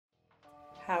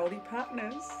Howdy,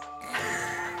 partners.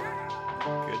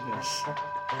 Goodness.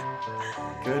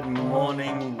 Good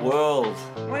morning, world.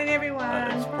 Morning,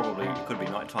 everyone. It could be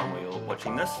nighttime where you're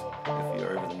watching this, if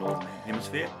you're over the northern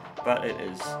hemisphere, but it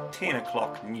is 10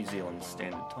 o'clock New Zealand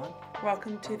Standard Time.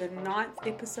 Welcome to the 9th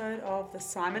episode of the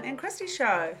Simon and Christy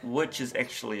Show. Which is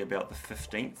actually about the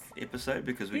 15th episode,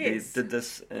 because we Yes. did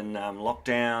this in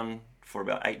lockdown for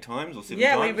about 8 times or 7 times.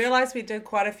 Yeah, we realised we did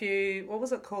quite a few, what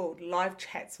was it called? Live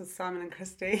chats with Simon and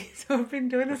Christy. So we've been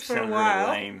doing this for a while.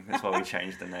 Really lame. That's why we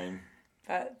changed the name.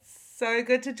 But so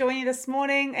good to join you this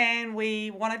morning, and we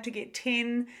wanted to get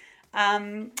 10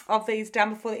 of these done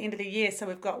before the end of the year. So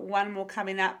we've got one more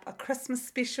coming up, a Christmas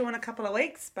special in a couple of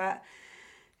weeks. But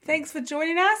thanks for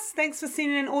joining us. Thanks for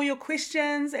sending in all your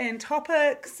questions and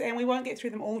topics. And we won't get through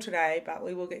them all today, but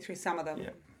we will get through some of them. Yeah.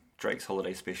 Drake's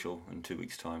holiday special in 2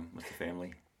 weeks' time with the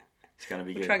family. It's going to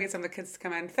be good. Try to get some of the kids to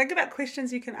come in. Think about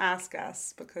questions you can ask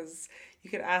us, because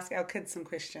you could ask our kids some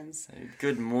questions.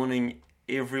 Good morning,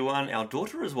 everyone. Our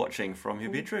daughter is watching from her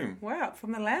bedroom. Wow,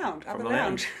 from the lounge. From the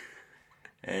lounge.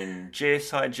 And Jess,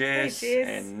 hi Jess. Hey, Jess.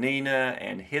 And Nina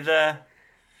and Heather.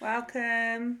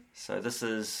 Welcome. So this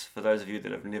is, for those of you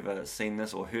that have never seen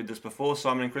this or heard this before,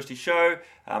 Simon and Christy Show.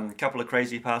 A couple of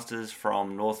crazy pastors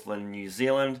from Northland, New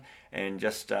Zealand, and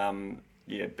just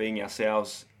being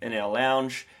ourselves in our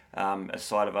lounge, a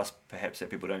side of us perhaps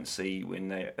that people don't see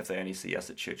if they only see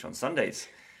us at church on Sundays.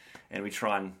 And we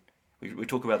try and we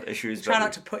talk about the issues. Try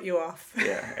not to put you off.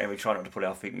 Yeah, and we try not to put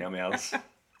our feet in our mouths.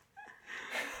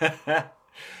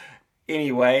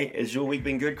 Anyway, has your week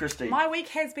been good, Christy? My week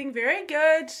has been very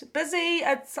good. Busy.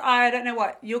 I don't know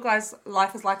what your guys'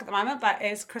 life is like at the moment, but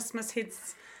as Christmas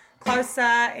heads closer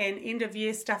and end of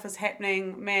year stuff is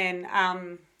happening,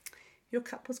 man, your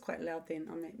cup was quite loud then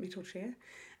on that metal chair.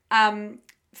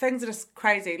 Things are just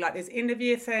crazy. Like there's end of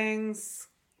year things,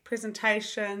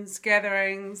 presentations,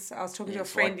 gatherings. I was talking to a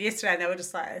friend yesterday and they were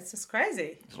just like, it's just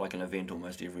crazy. It's like an event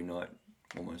almost every night,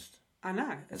 almost. I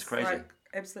know. It's crazy. Like,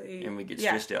 absolutely. And we get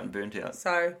stressed out and burnt out.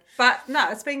 So, but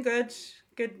no, it's been good.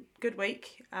 Good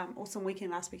week. Awesome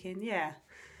weekend last weekend. Yeah.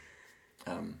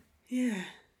 Yeah.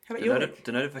 How about your week?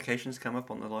 Do notifications come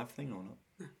up on the live thing or not?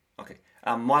 No. Okay.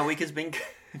 My week has been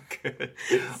good.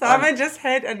 Simon just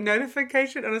had a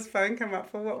notification on his phone come up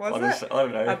for what was it? I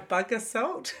don't know. A bug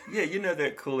assault? Yeah, you know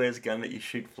that cool ass gun that you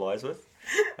shoot flies with?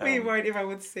 We worried everyone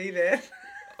would see that.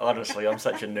 Honestly, I'm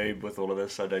such a noob with all of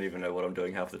this. I don't even know what I'm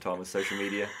doing half the time with social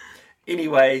media.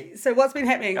 Anyway. So what's been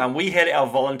happening? We had our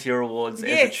volunteer awards as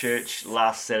a church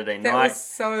last Saturday night. That was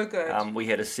so good. We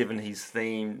had a 70s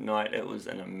themed night. It was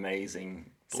an amazing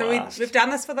blast. So we've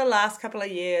done this for the last couple of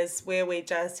years, where we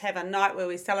just have a night where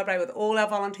we celebrate with all our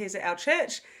volunteers at our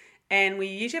church. And we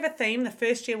usually have a theme. The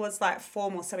first year was like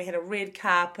formal. So we had a red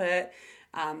carpet.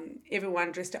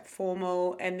 Everyone dressed up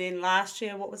formal. And then last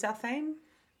year, what was our theme?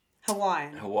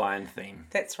 Hawaiian theme.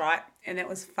 That's right. And that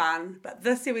was fun. But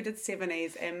this year we did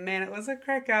 70s, and man, it was a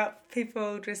crack up.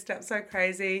 People dressed up so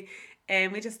crazy.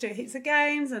 And we just do heaps of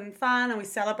games and fun, and we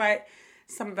celebrate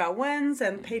some of our wins,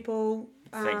 and people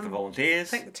thank the volunteers.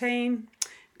 Thank the team.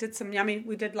 Did some yummy,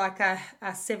 we did like a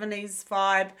 70s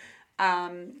vibe,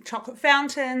 chocolate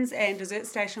fountains and dessert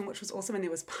station, which was awesome. And there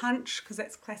was punch, because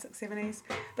that's classic 70s.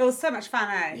 But it was so much fun,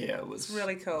 eh? Yeah, it was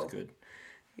really cool. It was good.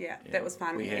 Yeah, that was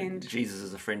fun. We had Jesus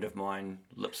is a friend of mine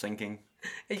lip syncing,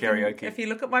 karaoke. If you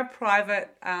look at my private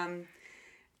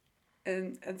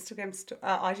Instagram,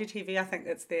 IGTV, I think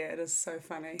it's there. It is so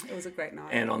funny. It was a great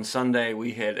night. And on Sunday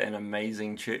we had an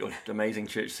amazing church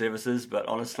services, but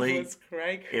honestly, it was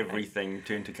great. Everything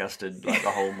turned to custard like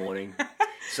the whole morning.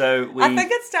 So I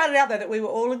think it started out though that we were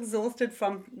all exhausted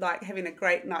from like having a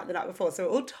great night the night before, so we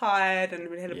were all tired and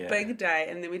we had a big day,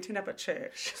 and then we turned up at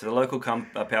church. So the local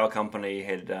power company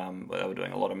had they were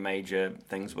doing a lot of major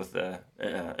things with the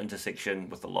intersection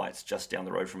with the lights just down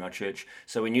the road from our church.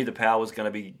 So we knew the power was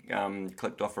going to be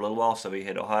clicked off for a little while, so we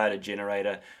had hired a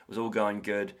generator. It was all going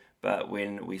good, but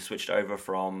when we switched over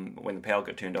when the power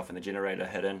got turned off and the generator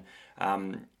hit in,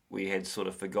 we had sort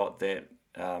of forgot that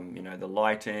the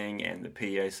lighting and the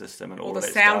PA system and all of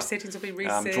that stuff. All the sound settings will be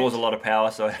reset. Draws a lot of power,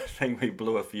 so I think we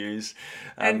blew a fuse.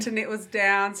 Internet was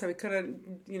down, so we couldn't,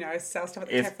 sell stuff at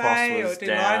the FPOS cafe was or do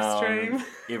down, live stream.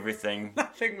 Everything.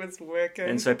 Nothing was working.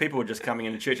 And so people were just coming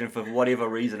into church, and for whatever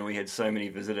reason, we had so many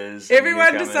visitors.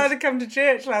 Everyone decided to come to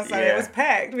church last night. Yeah. It was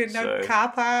packed. We had no car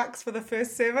parks for the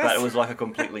first service. But it was like a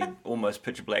completely almost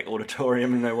pitch black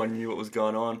auditorium, and no one knew what was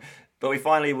going on. But we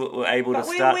finally were able to But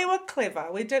start. we were clever.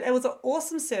 We did. It was an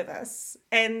awesome service,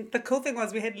 and the cool thing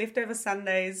was we had leftover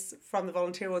Sundays from the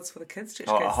volunteer awards for the kids' church.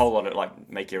 A whole lot of like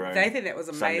make your own. They think that was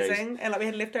amazing, Sundays. and like we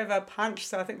had leftover punch.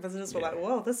 So I think visitors were like,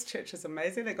 "Whoa, this church is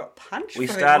amazing! They got punch." We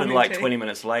for their started morning like tea." 20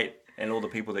 minutes late, and all the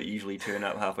people that usually turn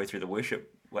up halfway through the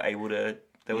worship were able to.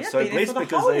 They were Yeah, so be there blessed for the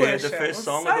because whole they heard the worship. It first was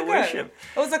song so of the good. worship.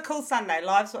 It was a cool Sunday.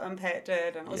 Lives were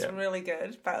impacted, and it was Yeah. really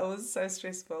good. But it was so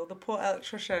stressful. The poor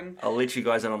electrician. I'll let you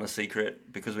guys in on a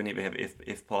secret because we never have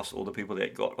FPOS. All the people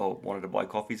that got or wanted to buy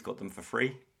coffees got them for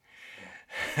free.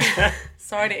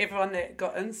 Sorry to everyone that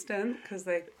got instant because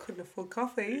they couldn't afford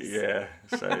coffees. Yeah,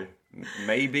 so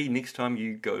maybe next time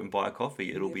you go and buy a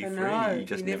coffee, it'll be never free. know. You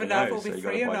just You never know if know. it'll be So you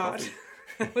free gotta or buy not. coffee.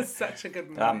 It was such a good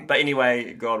morning. But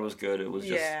anyway, God was good. It was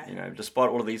just, Yeah. despite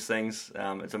all of these things,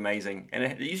 it's amazing. And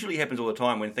it usually happens all the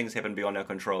time when things happen beyond our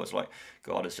control. It's like,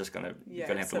 God is just going to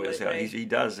have to work this out. absolutely. He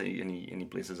does, and he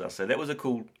blesses us. So that was a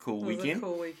cool It was weekend. a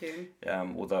cool weekend.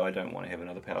 Although I don't want to have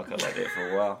another power cut like that for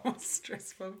a while. It was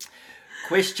stressful.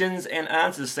 Questions and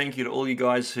answers. Thank you to all you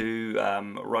guys who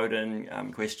wrote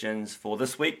in questions for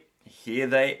this week. Here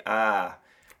they are.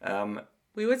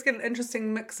 We always get an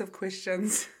interesting mix of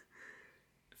questions.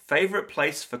 Favourite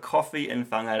place for coffee in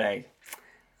Whangarei?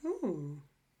 Ooh.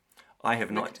 I have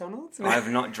McDonald's? I have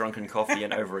not drunken coffee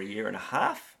in over a year and a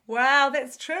half. Wow,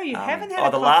 that's true. You haven't had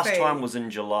a the coffee. last time was in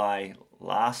July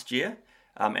last year.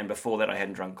 And before that I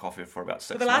hadn't drunk coffee for about 6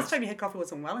 But the months. last time you had coffee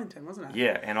was in Wellington, wasn't it?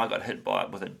 Yeah, and I got hit by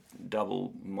it with a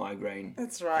double migraine.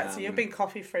 That's right. So you've been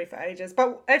coffee free for ages.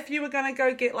 But if you were going to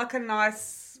go get like a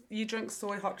nice... You drink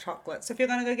soy hot chocolate. So if you're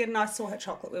going to go get a nice soy hot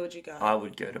chocolate, where would you go? I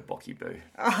would go to Boki Boo.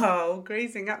 Oh,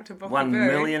 greasing up to Boki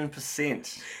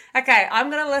 1,000,000%. Okay, I'm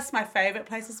going to list my favourite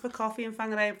places for coffee in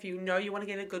Whangarei. If you know you want to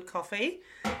get a good coffee.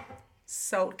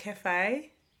 Salt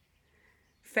Cafe.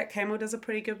 Fat Camel does a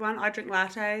pretty good one. I drink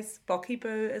lattes. Boki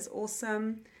Boo is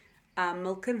awesome.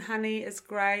 Milk and Honey is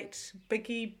great.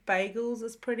 Biggie Bagels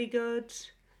is pretty good.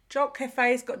 Jolt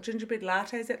Cafe's got gingerbread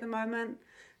lattes at the moment.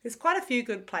 There's quite a few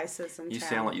good places in You town.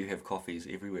 sound like you have coffees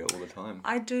everywhere all the time.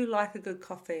 I do like a good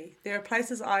coffee. There are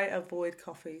places I avoid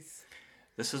coffees.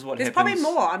 This is what There's happens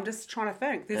probably more. I'm just trying to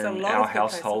think. There's a in lot our of good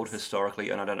household places. historically,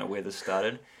 and I don't know where this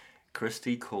started.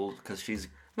 Christy called because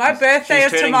My birthday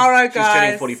is turning- tomorrow, guys. She's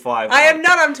turning 45. I am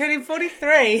not. I'm turning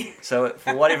 43. So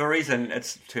for whatever reason,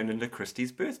 it's turned into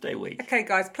Christy's birthday week. Okay,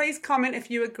 guys, please comment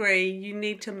if you agree you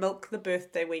need to milk the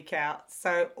birthday week out.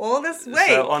 So all this week...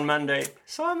 So on Monday,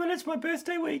 Simon, it's my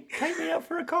birthday week. Take me out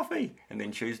for a coffee. And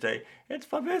then Tuesday, it's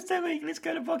my birthday week. Let's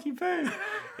go to Boki Boo.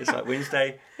 It's like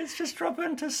Wednesday, let's just drop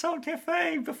into Salt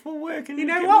Cafe before work. And You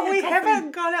know get what? me a We coffee.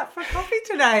 haven't gone out for coffee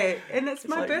today. And it's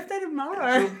my like- birthday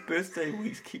tomorrow. Your birthday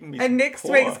week's keeping me And next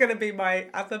poor. week's going to be my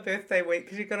other birthday week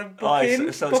because you've got to Oh,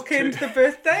 bookend so it's bookend two- the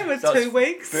birthday with So it's 2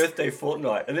 weeks. Birthday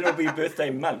fortnight. And then it'll be birthday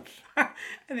month. And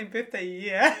then birthday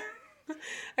year.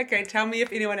 Okay, tell me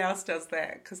if anyone else does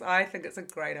that because I think it's a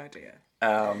great idea.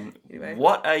 Anyway.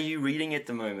 What are you reading at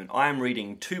the moment? I am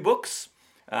reading 2 books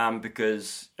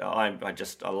because I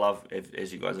love,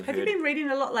 as you guys have Have heard. you been reading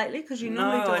a lot lately? Because you No,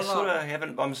 normally do a I lot. sort of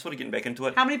haven't. I'm sort of getting back into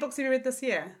it. How many books have you read this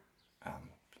year?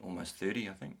 Almost 30,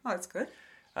 I think. Oh, that's good.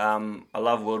 I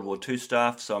love World War II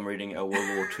stuff, so I'm reading a World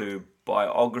War II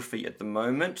biography at the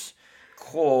moment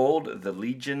called The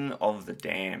Legion of the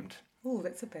Damned. Oh,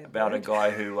 that's a bad About a word. guy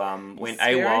who went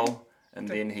Scary. AWOL and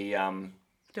then he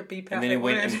To beep and out then he that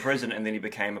went word. in prison and then he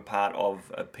became a part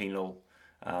of a penal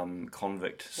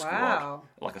convict squad, Wow.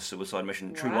 like a suicide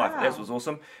mission. True Wow. life. That was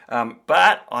awesome.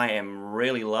 But I am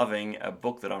really loving a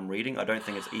book that I'm reading. I don't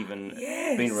think it's even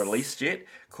Yes. been released yet.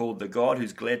 Called The God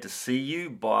Who's Glad to See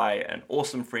You by an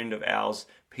awesome friend of ours,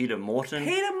 Peter Morton,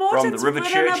 Peter from Morton's the River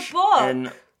written a Church book.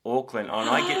 in Auckland.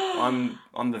 And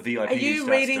I'm the VIP. Are who you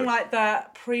starts reading to- like the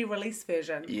pre-release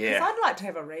version? Yeah. 'Cause I'd like to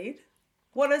have a read.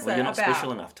 What is Well, it you're not about?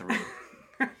 special enough to read.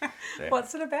 So,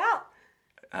 What's it about?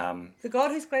 The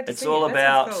God Who's Glad to It's See You. all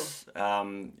That sounds about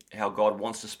cool. how God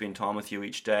wants to spend time with you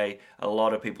each day. A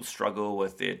lot of people struggle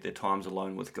with their times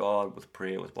alone with God, with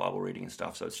prayer, with Bible reading and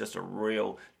stuff. So it's just a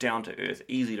real down-to-earth,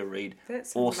 easy to read, That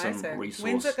sounds awesome amazing. resource.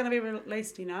 When's it going to be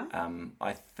released, do you know?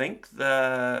 I think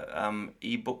the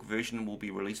ebook version will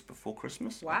be released before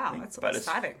Christmas. I Wow, think. that's But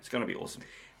exciting. It's going to be awesome.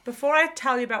 Before I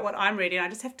tell you about what I'm reading, I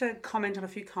just have to comment on a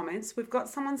few comments. We've got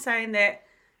someone saying that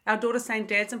our daughter's saying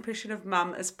Dad's impression of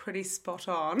Mum is pretty spot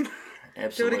on.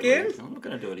 Absolutely. again? I'm not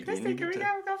going to do it Can I again. say, You can we get go to-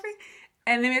 have a coffee?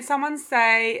 And then we had someone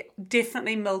say,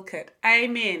 definitely milk it.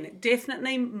 Amen.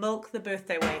 Definitely milk the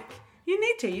birthday week. You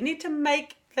need to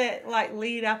make that like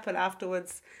lead up and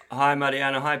afterwards. Hi,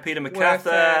 Mariana. Hi, Peter Worth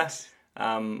MacArthur.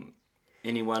 it.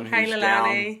 Anyone Hey, who's Leilani.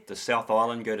 down the South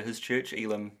Island, go to his church,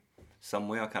 Elam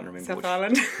somewhere. I can't remember South which.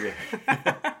 Island.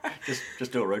 Yeah.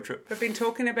 just do a road trip. We've been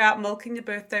talking about milking your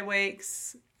birthday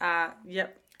weeks.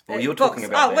 Yep. Well, you're Books. talking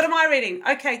about that. What am I reading?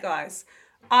 Okay, guys.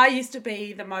 I used to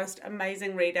be the most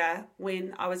amazing reader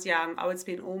when I was young. I would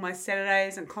spend all my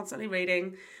Saturdays and constantly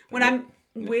reading. When I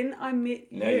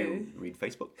met Now you read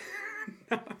Facebook?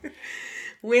 No.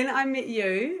 When I met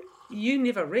you, you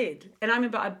never read. And I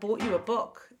remember I bought you a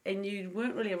book and you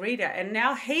weren't really a reader. And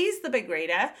now he's the big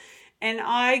reader. And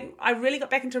I really got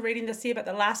back into reading this year, but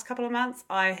the last couple of months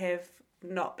I have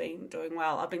not been doing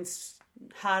well. I've been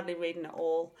hardly reading at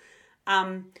all.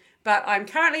 But I'm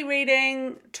currently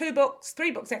reading 3 books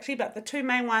actually, but the 2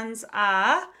 main ones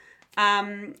are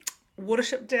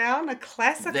Watership Down, a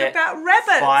classic about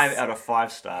rabbits. 5 out of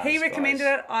 5 stars. He recommended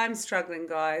it. I'm struggling,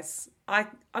 guys.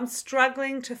 I'm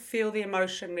struggling to feel the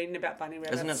emotion reading about bunny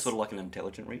rabbits. Isn't it sort of like an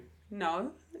intelligent read?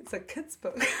 No, it's a kid's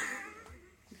book.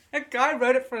 A guy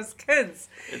wrote it for his kids.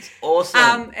 It's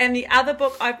awesome. And the other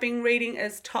book I've been reading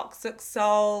is Toxic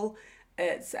Soul.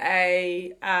 It's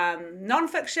a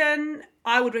non-fiction.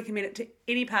 I would recommend it to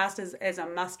any pastors as a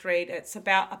must-read. It's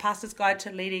about a pastor's guide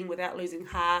to leading without losing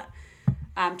heart.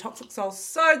 Toxic Soul,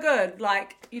 so good.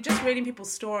 Like, you're just reading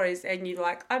people's stories and you're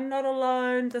like, I'm not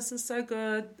alone. This is so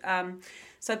good.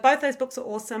 So both those books are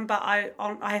awesome, but I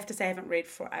have to say I haven't read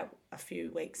for a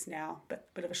few weeks now.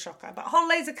 But bit of a shocker. But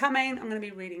holidays are coming. I'm going to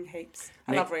be reading heaps.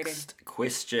 I love reading. Next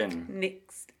question.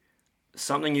 Next.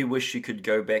 Something you wish you could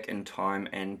go back in time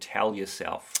and tell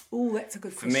yourself. Oh, that's a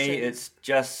good question. For me, it's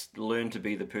just learn to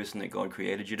be the person that God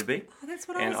created you to be. Oh, that's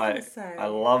what I was going to say. I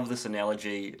love this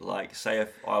analogy. Like, say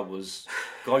if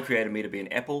God created me to be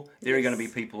an apple, there are going to be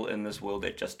people in this world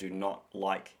that just do not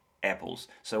like apples.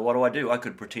 So what do? I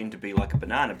could pretend to be like a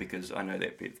banana because I know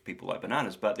that people like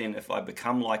bananas. But then if I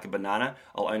become like a banana,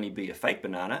 I'll only be a fake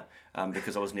banana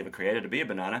because I was never created to be a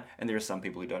banana. And there are some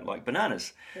people who don't like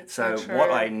bananas. That's so true. what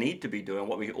I need to be doing,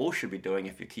 what we all should be doing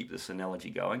if you keep this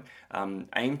analogy going,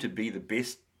 aim to be the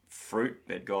best fruit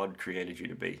that God created you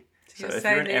to be. So if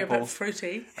you're an apple, a bit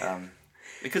fruity.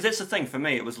 Because that's the thing for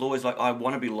me. It was always like, I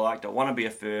want to be liked, I want to be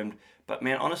affirmed. But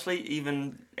man, honestly,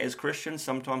 even as Christians,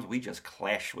 sometimes we just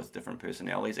clash with different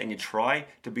personalities, and you try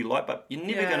to be liked, but you're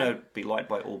never going to be liked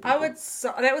by all people.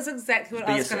 That was exactly what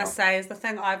I was going to say. Is the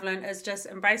thing I've learned is just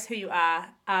embrace who you are.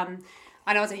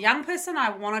 I know as a young person,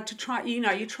 I wanted to try.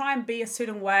 You try and be a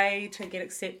certain way to get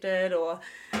accepted or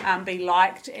be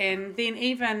liked, and then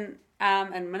even.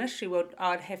 In ministry world,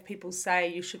 I'd have people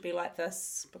say you should be like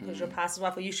this because you're a pastor's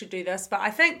wife, or you should do this. But I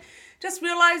think just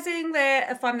realising that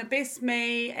if I'm the best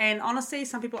me, and honestly,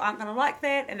 some people aren't going to like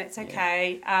that, and that's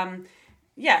okay.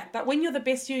 But when you're the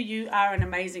best you are an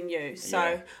amazing you.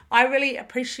 So I really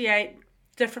appreciate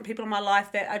different people in my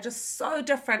life that are just so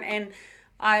different, and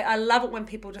I love it when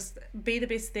people just be the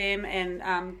best them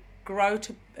and grow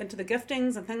into the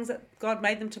giftings and things that God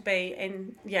made them to be.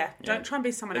 And don't try and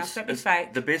be someone else. Don't be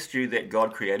fake. The best you that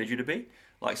God created you to be.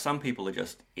 Like, some people are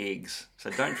just eggs,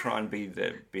 so don't try and be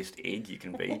the best egg you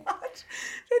can be. What?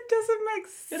 That doesn't make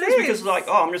sense. It is, because like,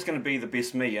 I'm just going to be the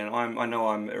best me, and I know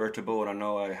I'm irritable, and I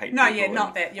know I hate people.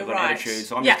 Not that. You're right. Attitude,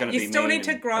 so I'm just going to be you still mean need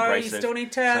to and grow. abrasive. You still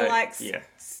need to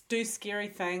do scary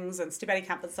things and step out of your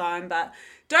comfort zone, but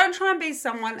don't try and be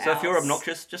someone else. So if you're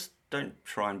obnoxious, just don't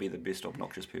try and be the best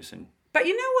obnoxious person. But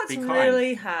you know what's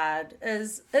really hard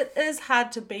is it is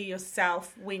hard to be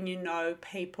yourself when you know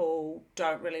people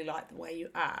don't really like the way you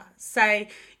are. Say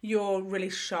you're really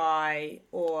shy,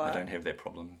 or I don't have that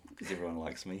problem because everyone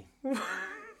likes me.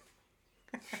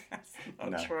 That's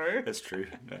not true. That's true.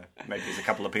 No. Maybe there's a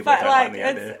couple of people that don't like me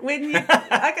out there. When you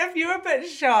like, if you're a bit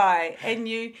shy and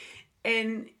you're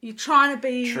trying to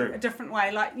be a different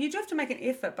way, like, you do have to make an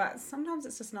effort, but sometimes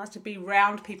it's just nice to be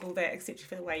around people that accept you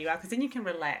for the way you are, because then you can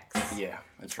relax. Yeah,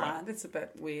 that's right. That's a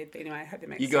bit weird, but anyway, I hope that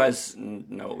makes sense. You guys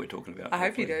know what we're talking about. I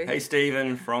hope you do. Hey,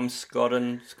 Stephen from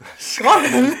Scotland.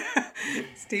 Scotland?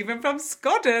 Stephen from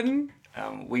Scotland.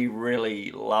 We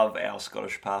really love our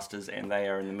Scottish pastors, and they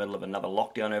are in the middle of another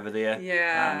lockdown over there.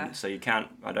 Yeah. So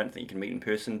I don't think you can meet in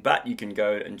person, but you can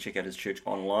go and check out his church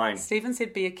online. Stephen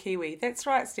said be a Kiwi. That's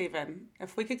right, Stephen.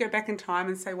 If we could go back in time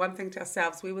and say one thing to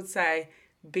ourselves, we would say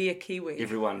be a Kiwi.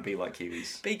 Everyone be like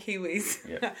Kiwis. Be Kiwis.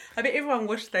 Yep. I bet everyone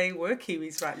wished they were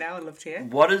Kiwis right now and lived here.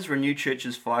 What is Renew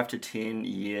Church's 5 to 10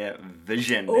 year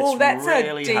vision? Oh, that's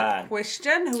really a deep hard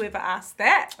question. Whoever asked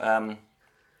that.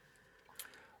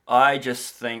 I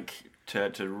just think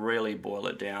to really boil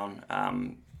it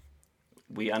down,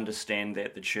 we understand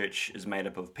that the church is made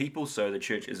up of people, so the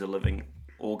church is a living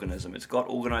organism. It's got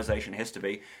organisation, has to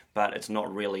be, but it's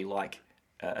not really like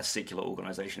a secular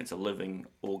organisation. It's a living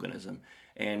organism.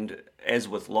 And as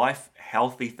with life,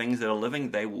 healthy things that are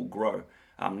living, they will grow.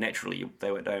 naturally they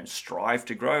don't strive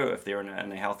to grow. If they're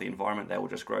in a healthy environment, they will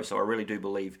just grow. So I really do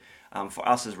believe for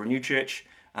us as Renew Church,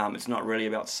 it's not really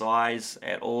about size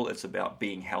at all. It's about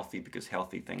being healthy, because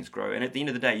healthy things grow. And at the end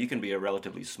of the day, you can be a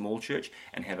relatively small church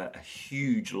and have a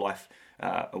huge life,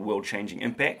 a world-changing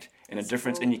impact and a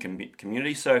difference in your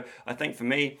community. So I think for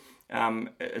me,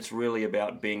 it's really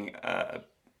about being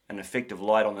an effective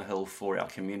light on the hill for our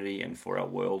community and for our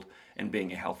world, and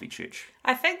being a healthy church.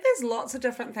 I think there's lots of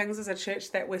different things as a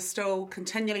church that we're still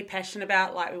continually passionate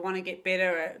about. Like, we want to get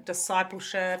better at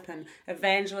discipleship and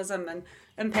evangelism and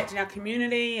impacting our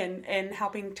community and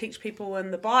helping teach people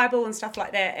in the Bible and stuff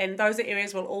like that. And those are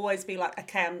areas will always be like,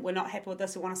 okay, we're not happy with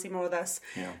this, we want to see more of this.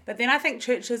 Yeah. But then I think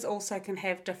churches also can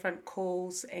have different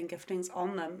calls and giftings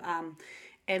on them.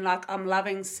 And like, I'm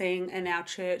loving seeing in our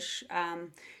church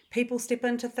people step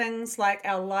into things like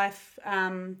our life,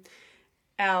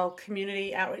 our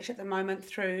community outreach at the moment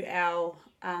through our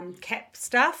CAP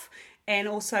stuff, and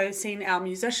also seeing our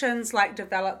musicians like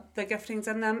develop the giftings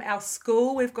in them. Our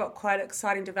school, we've got quite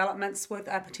exciting developments with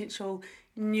a potential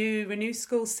new Renew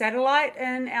School satellite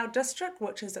in our district,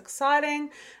 which is exciting.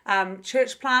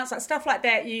 Church plants, like stuff like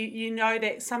that. You know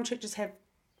that some churches have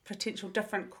potential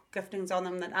different giftings on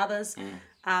them than others.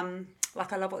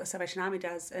 Like, I love what the Salvation Army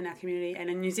does in our community. And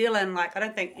in New Zealand, like, I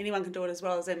don't think anyone can do it as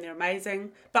well as them. They're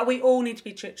amazing. But we all need to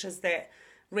be churches that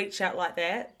reach out like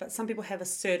that. But some people have a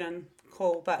certain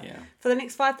call. But for the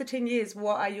next 5 to 10 years,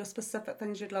 what are your specific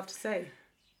things you'd love to see?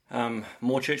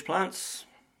 More church plants.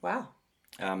 Wow.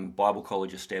 Bible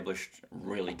college established,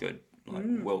 really good, like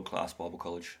world-class Bible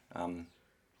college.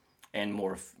 And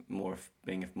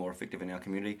being more effective in our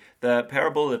community. The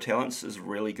parable of the talents is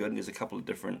really good, and there's a couple of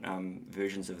different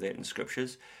versions of that in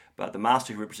scriptures. But the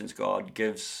master who represents God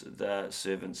gives the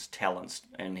servants talents,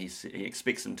 and he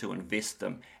expects them to invest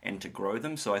them and to grow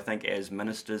them. So I think as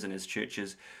ministers and as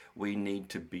churches, we need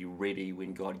to be ready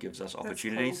when God gives us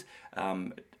opportunities. Cool.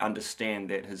 Understand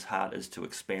that his heart is to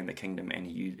expand the kingdom, and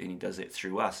he does that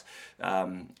through us.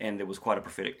 And there was quite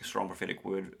a strong prophetic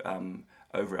word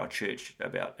over our church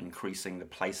about increasing the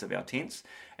place of our tents.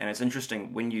 And it's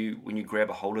interesting when you grab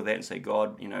a hold of that and say,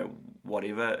 God,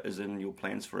 whatever is in your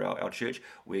plans for our church,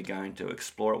 we're going to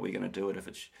explore it, we're going to do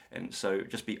it. And so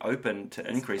just be open to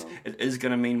increase. Cool. It is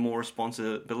going to mean more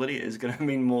responsibility, it is going to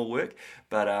mean more work,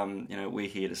 but we're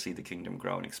here to see the kingdom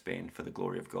grow and expand for the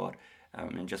glory of God,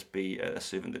 and just be a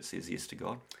servant that says yes to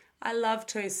God. I love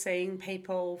to seeing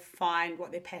people find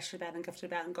what they're passionate about and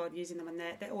gifted about, and God using them in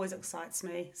that always excites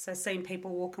me. So seeing people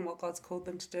walk in what God's called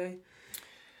them to do.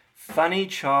 Funny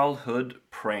childhood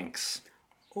pranks.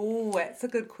 Oh, that's a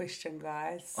good question,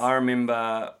 guys. I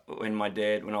remember when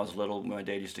I was little, my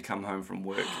dad used to come home from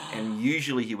work, and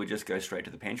usually he would just go straight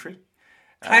to the pantry.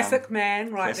 Classic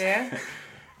man right there.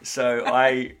 So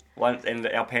and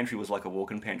our pantry was like a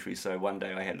walk-in pantry. So one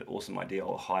day I had an awesome idea.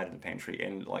 I'll hide in the pantry,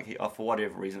 and for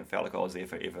whatever reason, it felt like I was there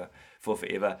for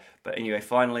forever. But anyway,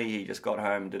 finally he just got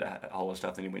home, did a whole lot of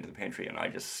stuff, then he went to the pantry, and I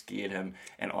just scared him.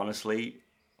 And honestly,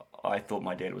 I thought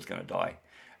my dad was going to die.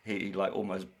 He like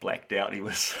almost blacked out. It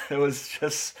was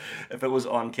just, if it was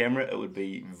on camera, it would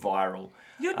be viral.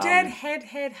 Your dad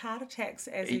had heart attacks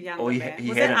as a younger man.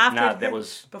 Was that after? That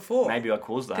was before. Maybe I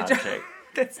caused the heart attack.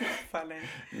 That's not funny.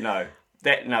 No,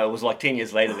 it was like 10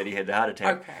 years later that he had the heart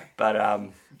attack. Okay. But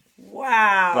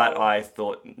wow. But I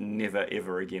thought, never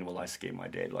ever again will I scare my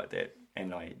dad like that,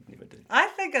 and I never did. I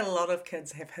think a lot of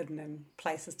kids have hidden in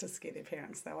places to scare their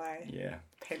parents though, eh? Yeah.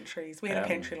 Pantries. We had a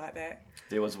pantry like that.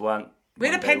 There was one. We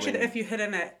had a pantry that if you hid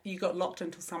in it, you got locked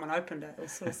until someone opened it. It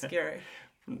was sort of scary.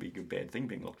 Wouldn't be a good bad thing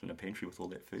being locked in a pantry with all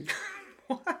that food.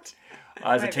 What?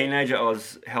 As a teenager, I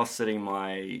was house sitting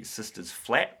my sister's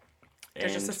flat.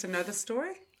 Does your sister know the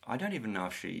story? I don't even know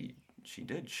if she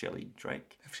did, Shelley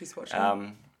Drake. If she's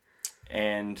watching.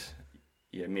 And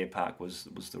yeah, Mere Park was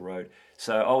the road.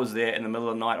 So I was there in the middle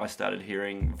of the night. I started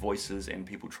hearing voices and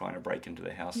people trying to break into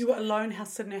the house. You were alone,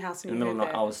 sitting in your house, and in the middle of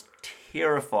the night. I was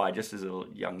terrified, just as a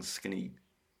young, skinny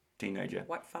teenager.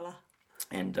 White fella.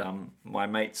 And my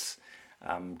mates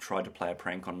tried to play a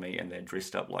prank on me, and they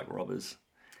dressed up like robbers,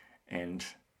 and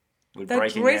would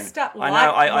break in. They dressed up like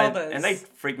robbers, and they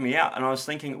freaked me out. And I was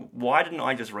thinking, why didn't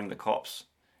I just ring the cops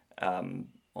on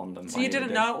them? So you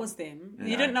didn't know it was them? No.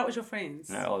 You didn't know it was your friends?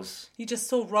 No, You just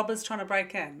saw robbers trying to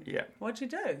break in? Yeah. What'd you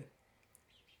do?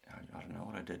 I don't know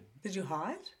what I did. Did you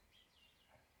hide?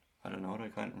 I don't know what I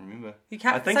can't remember. You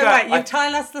can't. You're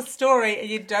telling us the story and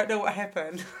you don't know what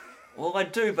happened. Well, I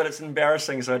do, but it's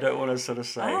embarrassing, so I don't want to sort of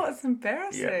say. Oh, it's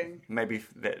embarrassing. Yeah, maybe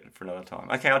that for another time.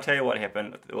 Okay, I'll tell you what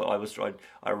happened.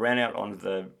 I ran out on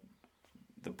the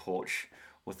porch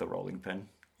with the rolling pin.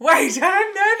 Wait, I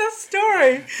don't know the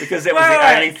story. Because that was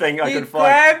the only thing I could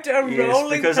find. You grabbed a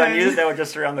rolling because pin. I knew that they were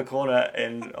just around the corner,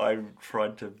 and I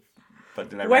tried to,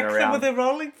 but then they Whack ran them around. with a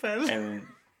rolling pin. And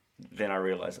then I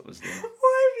realised it was them.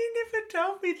 Why have you never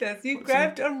told me this? You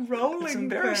grabbed a rolling pin. It's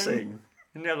embarrassing.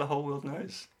 And now the whole world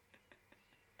knows.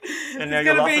 And now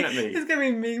you're laughing at me. There's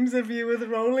going to be memes of you with a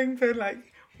rolling pin, like,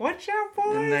 watch out,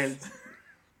 boys. And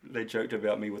they joked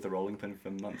about me with a rolling pin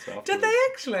for months after. Did they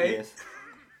actually? Yes.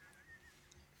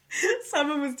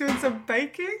 Someone was doing some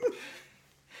baking.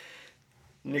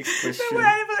 Next question. They were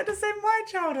able to see my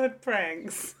childhood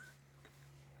pranks.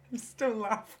 I'm still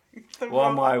laughing.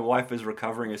 While my wife is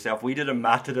recovering herself, we did a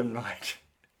martyrdom night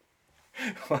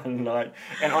one night.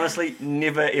 And honestly,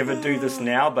 never ever do this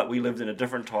now, but we lived in a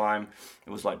different time. It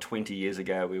was like 20 years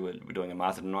ago. We were doing a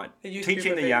martyrdom night,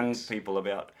 teaching the young people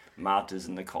about martyrs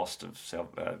and the cost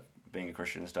of being a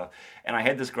Christian and stuff. And I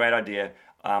had this great idea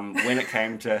when it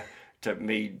came to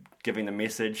me giving the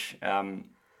message.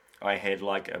 I had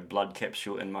like a blood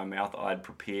capsule in my mouth. I'd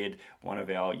prepared one of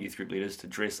our youth group leaders to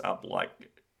dress up like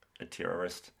a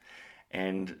terrorist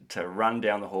and to run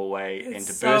down the hallway and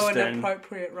to burst in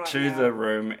to the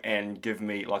room and give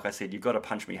me, like I said, you've got to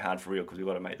punch me hard for real because we've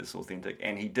got to make this authentic.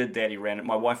 And he did that. He ran it.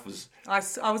 My wife was... I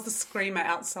was the screamer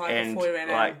outside before he ran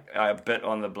out. I bit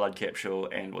on the blood capsule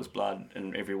and was blood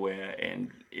and everywhere,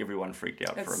 and everyone freaked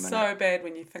out for a minute. It's so bad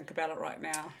when you think about it right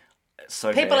now.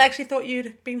 So people bad. actually thought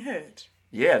you'd been hurt.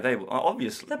 Yeah, they were,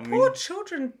 obviously. The poor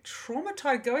children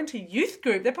traumatised going to youth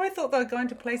group. They probably thought they were going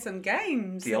to play some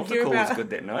games. The altar call was good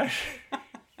that night.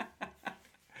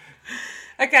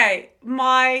 Okay,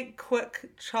 my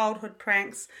quick childhood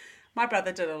pranks. My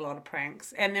brother did a lot of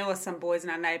pranks, and there were some boys in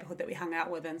our neighbourhood that we hung out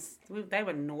with, and they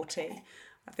were naughty.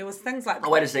 There was things like... Oh,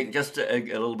 wait a second, just a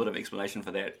little bit of explanation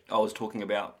for that. I was talking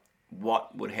about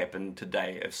what would happen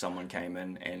today if someone came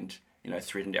in and...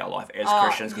 threatened our life as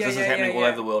Christians, because this is happening all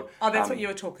over the world. Oh, that's what you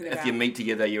were talking about. If you meet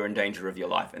together, you're in danger of your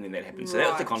life, and then that happens. So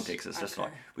that's the context. It's just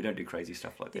like, we don't do crazy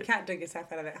stuff like that. You can't dig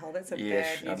yourself out of that hole. That's a bad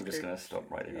youth group. I'm just going to stop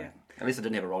right there. Yeah. At least I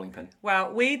didn't have a rolling pin.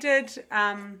 Well, we did...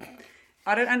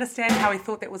 I don't understand how he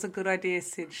thought that was a good idea,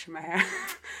 said Shemaya.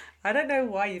 I don't know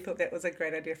why you thought that was a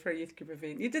great idea for a youth group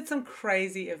event. You did some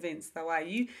crazy events, though.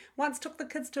 You once took the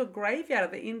kids to a graveyard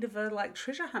at the end of a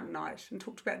treasure hunt night and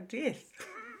talked about death.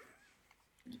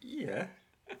 Yeah.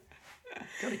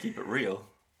 Gotta keep it real.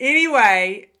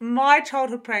 Anyway, my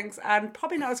childhood pranks are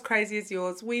probably not as crazy as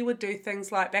yours. We would do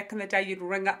things like, back in the day, you'd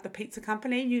ring up the pizza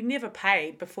company. You never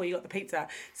paid before you got the pizza.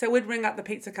 So we'd ring up the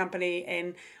pizza company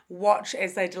and watch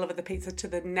as they deliver the pizza to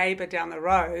the neighbour down the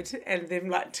road, and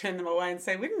then turn them away and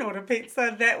say, we didn't order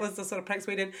pizza. That was the sort of pranks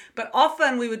we did. But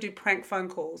often we would do prank phone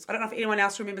calls. I don't know if anyone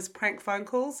else remembers prank phone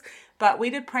calls, but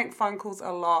we did prank phone calls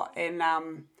a lot, and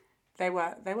they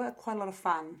were quite a lot of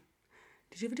fun.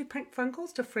 Did you ever do prank phone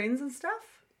calls to friends and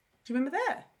stuff? Do you remember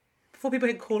that? Before people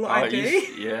had caller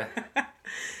ID? Yeah.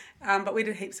 But we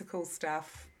did heaps of cool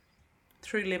stuff.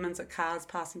 Threw lemons at cars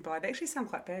passing by. They actually sound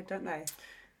quite bad, don't they?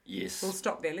 Yes. We'll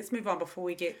stop there. Let's move on before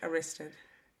we get arrested.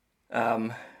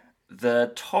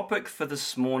 The topic for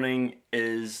this morning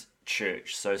is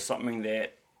church. So something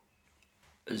that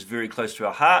is very close to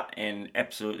our heart and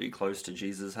absolutely close to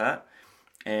Jesus' heart.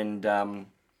 And...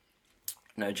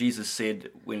 Jesus said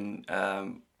when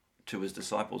to his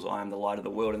disciples, I am the light of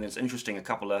the world. And it's interesting, a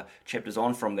couple of chapters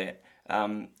on from that,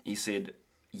 he said,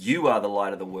 you are the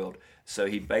light of the world. So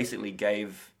he basically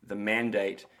gave the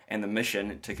mandate and the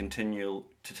mission to continue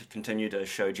to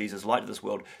show Jesus' light to this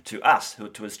world to us,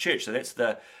 to his church. So that's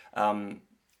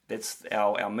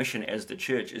our mission as the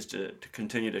church, is to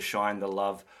continue to shine the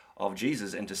love of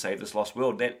Jesus and to save this lost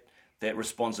world. That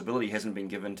responsibility hasn't been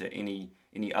given to any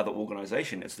other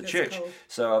organisation. It's the church. Cool.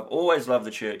 So I've always loved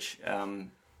the church,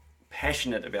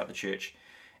 passionate about the church.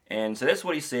 And so that's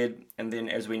what he said. And then,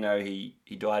 as we know, he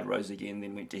died, rose again,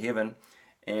 then went to heaven.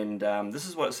 And this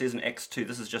is what it says in Acts 2.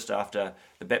 This is just after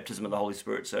the baptism of the Holy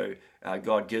Spirit. So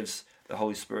God gives the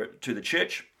Holy Spirit to the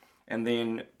church. And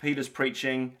then Peter's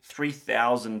preaching,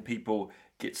 3,000 people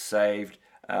get saved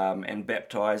and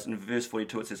baptized. In verse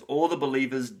 42 it says, all the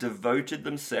believers devoted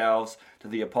themselves to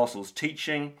the apostles'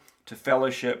 teaching, to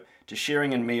fellowship, to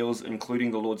sharing in meals,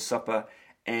 including the Lord's Supper,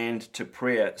 and to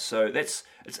prayer. So it's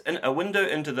a window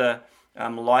into the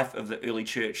life of the early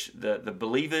church. The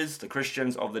believers, the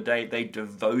Christians of the day, they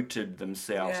devoted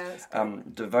themselves.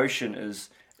 Devotion is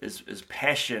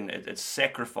passion, it's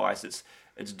sacrifice,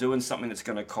 it's doing something that's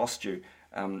going to cost you.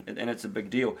 And it's a big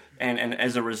deal. And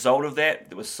as a result of that,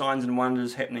 there were signs and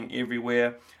wonders happening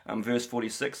everywhere. Verse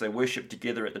 46, they worshipped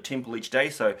together at the temple each day.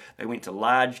 So they went to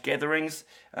large gatherings,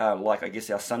 like I guess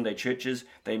our Sunday churches.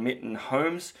 They met in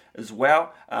homes as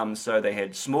well. So they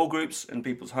had small groups in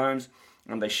people's homes.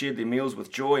 They shared their meals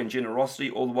with joy and generosity,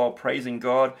 all the while praising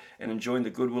God and enjoying the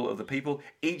goodwill of the people.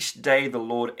 Each day the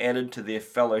Lord added to their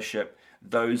fellowship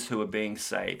those who were being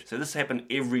saved. So this happened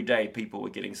every day. People were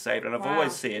getting saved. And I've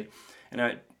always said,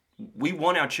 we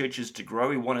want our churches to grow.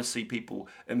 We want to see people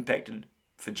impacted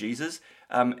for Jesus.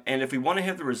 And if we want to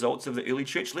have the results of the early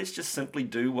church, let's just simply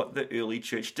do what the early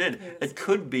church did. It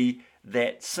could be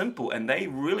that simple. And they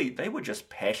were just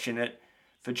passionate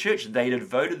for church. They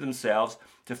devoted themselves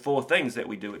to 4 things that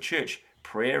we do at church.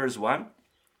 Prayer is one.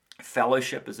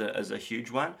 Fellowship is a huge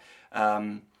one.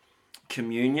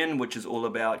 Communion, which is all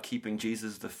about keeping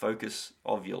Jesus the focus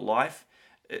of your life,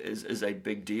 is a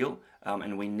big deal.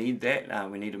 And we need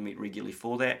that. We need to meet regularly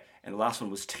for that. And the last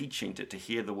one was teaching, to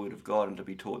hear the word of God and to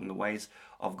be taught in the ways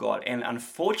of God. And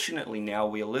unfortunately now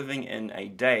we are living in a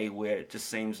day where it just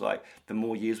seems like the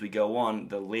more years we go on,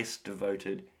 the less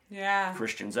devoted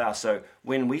Christians are. So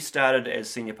when we started as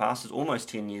senior pastors almost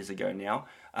 10 years ago now,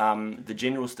 the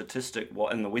general statistic,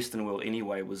 in the Western world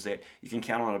anyway, was that you can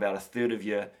count on about a third of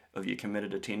your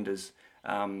committed attenders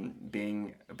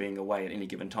being away at any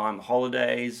given time,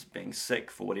 holidays, being sick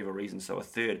for whatever reason. So a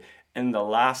third. In the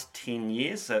last 10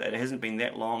 years, so it hasn't been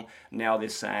that long, now they're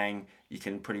saying you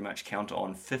can pretty much count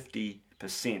on 50%.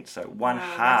 So one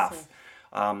half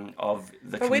of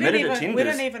the committed attenders. We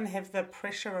don't even have the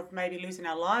pressure of maybe losing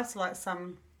our lives like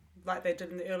they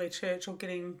did in the early church, or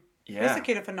getting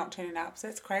persecuted for not turning up. So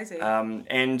it's crazy.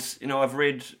 And I've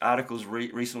read articles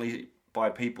recently by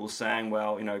people saying,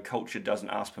 well, culture doesn't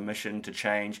ask permission to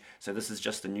change, so this is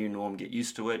just the new norm, get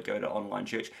used to it, go to online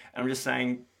church. And I'm just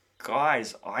saying,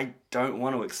 guys, I don't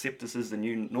want to accept this as the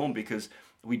new norm, because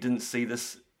we didn't see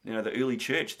this, the early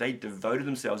church, they devoted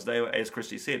themselves. They were, as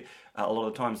Christy said, a lot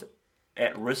of times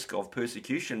at risk of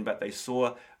persecution, but they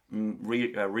saw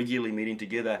regularly meeting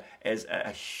together as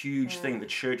a huge thing. The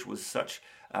church was such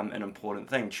an important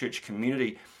thing, church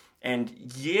community. And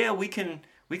we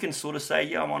can sort of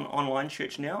say, I'm on online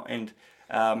church now, and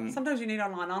sometimes you need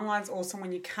online. Online's awesome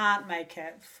when you can't make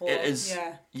it. It is,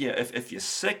 if you're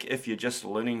sick, if you're just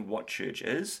learning what church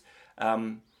is.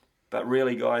 But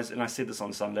really, guys, and I said this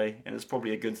on Sunday, and it's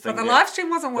probably a good thing. But the live stream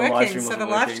wasn't working, so the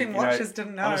live stream watchers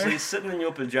didn't know. Honestly, sitting in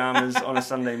your pajamas on a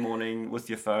Sunday morning with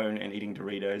your phone and eating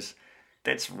Doritos,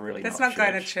 that's not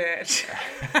going to church.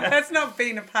 That's not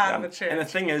being a part of a church. And the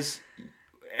thing is,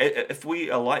 if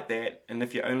we are like that, and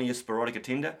if you're only a sporadic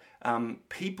attender,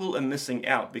 people are missing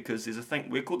out, because there's a thing,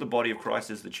 we're called the body of Christ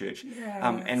as the church,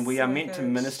 and we are meant to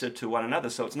minister to one another.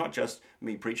 So it's not just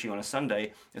me preaching on a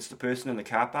Sunday, it's the person in the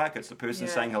car park, it's the person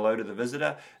saying hello to the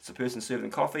visitor, it's the person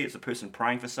serving coffee, it's the person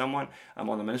praying for someone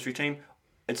on the ministry team.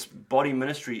 It's body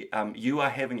ministry. You are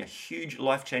having a huge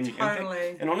life-changing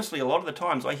impact. And honestly, a lot of the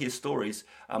times I hear stories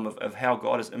of how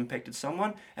God has impacted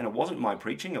someone, and it wasn't my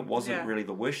preaching, it wasn't really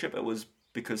the worship, it was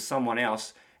because someone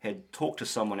else had talked to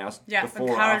someone else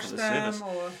before or after the service.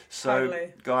 So,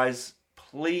 guys,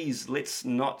 please, let's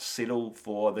not settle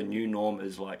for the new norm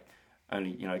is like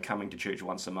only coming to church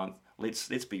once a month.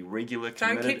 Let's be regular,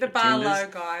 committed. Don't keep the bar low,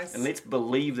 guys. And let's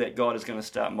believe that God is going to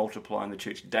start multiplying the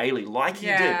church daily, like He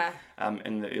did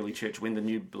in the early church when the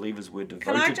new believers were devoted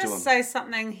to Him. Can I just say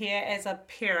something here as a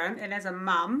parent and as a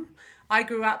mum? I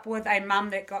grew up with a mum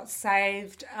that got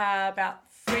saved about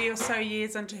 3 or so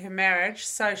years into her marriage.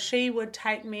 So she would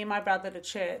take me and my brother to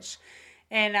church.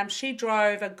 And she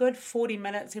drove a good 40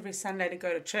 minutes every Sunday to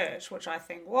go to church, which I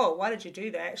think, whoa, why did you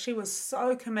do that? She was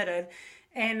so committed.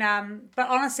 And but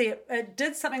honestly, it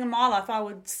did something in my life. I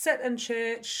would sit in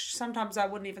church. Sometimes I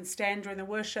wouldn't even stand during the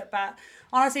worship. But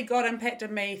honestly, God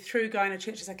impacted me through going to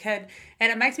church as a kid.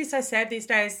 And it makes me so sad these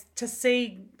days to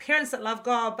see parents that love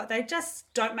God, but they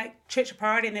just don't make church a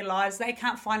priority in their lives. They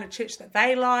can't find a church that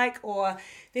they like, or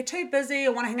they're too busy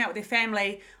or want to hang out with their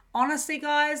family. Honestly,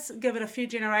 guys, give it a few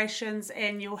generations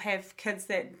and you'll have kids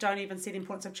that don't even see the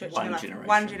importance of church in their life.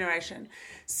 One generation.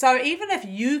 So even if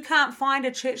you can't find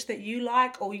a church that you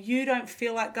like or you don't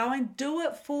feel like going, do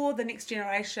it for the next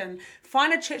generation.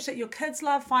 Find a church that your kids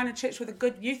love. Find a church with a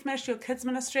good youth ministry or kids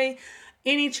ministry.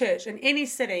 Any church in any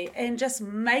city, and just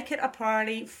make it a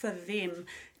priority for them.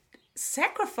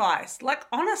 Sacrifice. Like,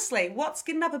 honestly, what's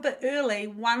getting up a bit early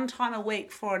one time a week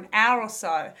for an hour or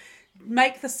so?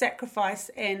 Make the sacrifice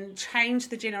and change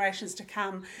the generations to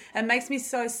come. It makes me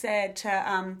so sad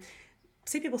to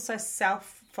see people so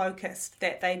self-focused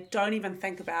that they don't even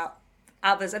think about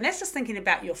others. And that's just thinking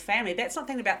about your family. That's not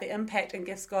thinking about the impact and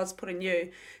gifts God's put in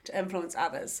you to influence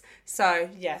others. So,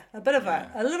 yeah, a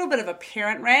little bit of a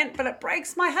parent rant, but it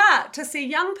breaks my heart to see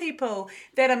young people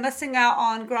that are missing out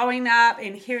on growing up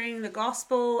and hearing the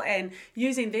gospel and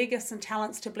using their gifts and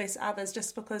talents to bless others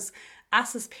just because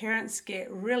us as parents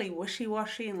get really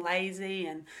wishy-washy and lazy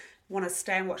and want to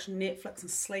stay and watch Netflix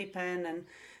and sleep in. And,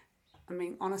 I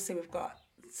mean, honestly, we've got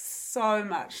so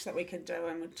much that we could do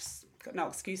and we've just got no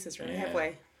excuses really, have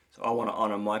we? So I want to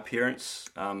honour my parents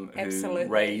Absolutely. who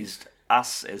raised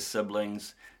us as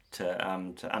siblings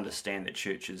to understand that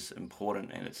church is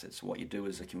important and it's what you do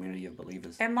as a community of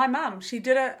believers. And my mum, she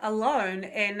did it alone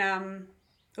and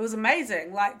it was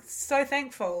amazing, like so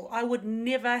thankful. I would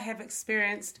never have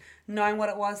experienced knowing what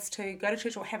it was to go to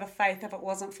church or have a faith if it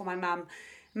wasn't for my mum.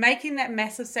 Making that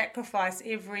massive sacrifice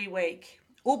every week,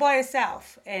 all by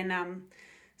herself, and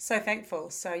so thankful.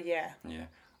 So yeah. Yeah,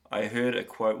 I heard a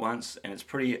quote once, and it's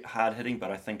pretty hard hitting, but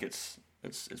I think it's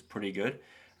pretty good.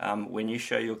 When you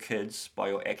show your kids by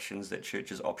your actions that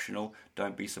church is optional,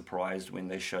 don't be surprised when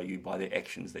they show you by their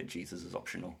actions that Jesus is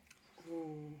optional.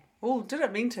 Oh,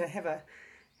 didn't mean to have a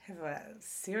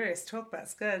serious talk, but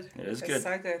it's good. It is it's good.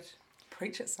 So good.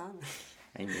 Preach it, Simon.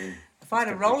 Amen. If I had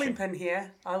a rolling pin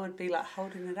here, I would be like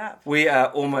holding it up. We are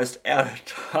almost out of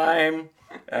time.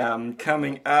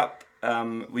 Coming up,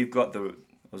 we've got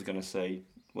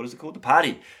what is it called? The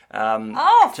party. Far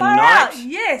tonight. out.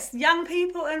 Yes, young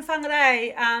people in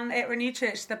Whangarei at Renew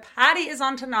Church. The party is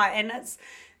on tonight, and it's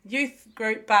youth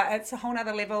group, but it's a whole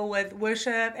nother level with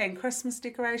worship and Christmas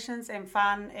decorations and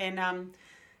fun, and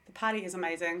the party is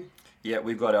amazing. Yeah,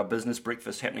 we've got our business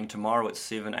breakfast happening tomorrow at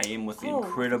 7 a.m. with the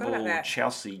incredible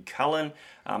Chelsea Cullen.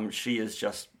 She is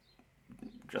just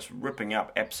ripping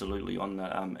up absolutely on the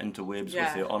interwebs with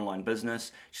her online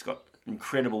business. She's got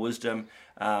incredible wisdom.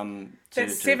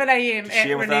 That's 7 a.m.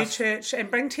 at Renew Church,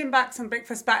 and bring $10 and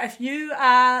breakfast. But if you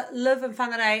live in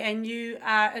Whangarei and you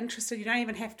are interested, you don't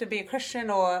even have to be a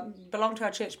Christian or belong to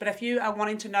our church, but if you are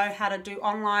wanting to know how to do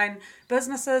online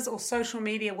businesses or social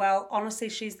media, well, honestly,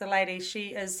 she's the lady.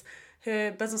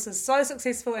 Her business is so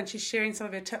successful and she's sharing some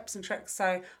of her tips and tricks.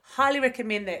 So highly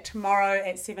recommend that tomorrow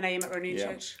at 7 a.m. at Renew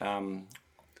Church.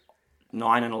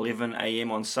 9 and 11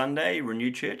 a.m. on Sunday,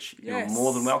 Renew Church. Yes. You're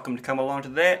more than welcome to come along to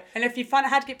that. And if you find it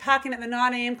hard to get parking at the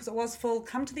 9 a.m. because it was full,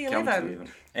 come to the 11.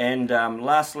 And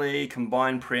lastly,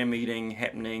 combined prayer meeting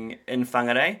happening in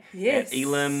Whangarei at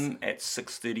Elim at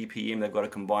 6:30 p.m. They've got a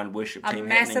combined worship team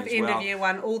happening as well. A massive end of year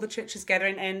one, all the churches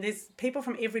gathering, and there's people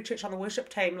from every church on the worship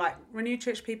team, like Renew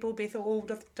Church people, Bethel, all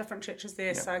different churches there.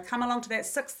 Yep. So come along to that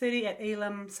 6:30 at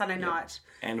Elim Sunday night.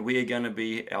 And we are going to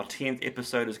be, our 10th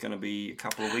episode is going to be a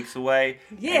couple of weeks away.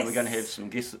 Yes. And we're going to have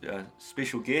some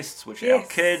special guests, which are our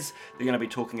kids. They're going to be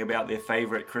talking about their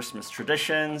favourite Christmas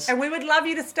traditions. And we would love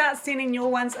you to start sending your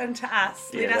ones into us.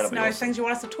 Let us know things you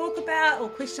want us to talk about or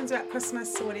questions about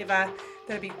Christmas or whatever.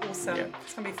 That'd be awesome. Yeah.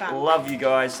 It's going to be fun. Love you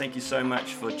guys. Thank you so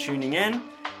much for tuning in.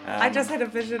 I just had a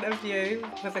vision of you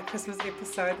with a Christmas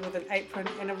episode with an apron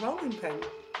and a rolling pin.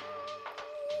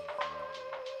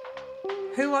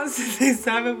 Who wants to see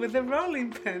Simon with a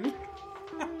rolling pin?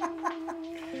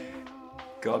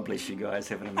 God bless you guys.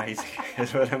 Have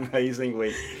an amazing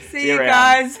week. See you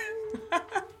guys.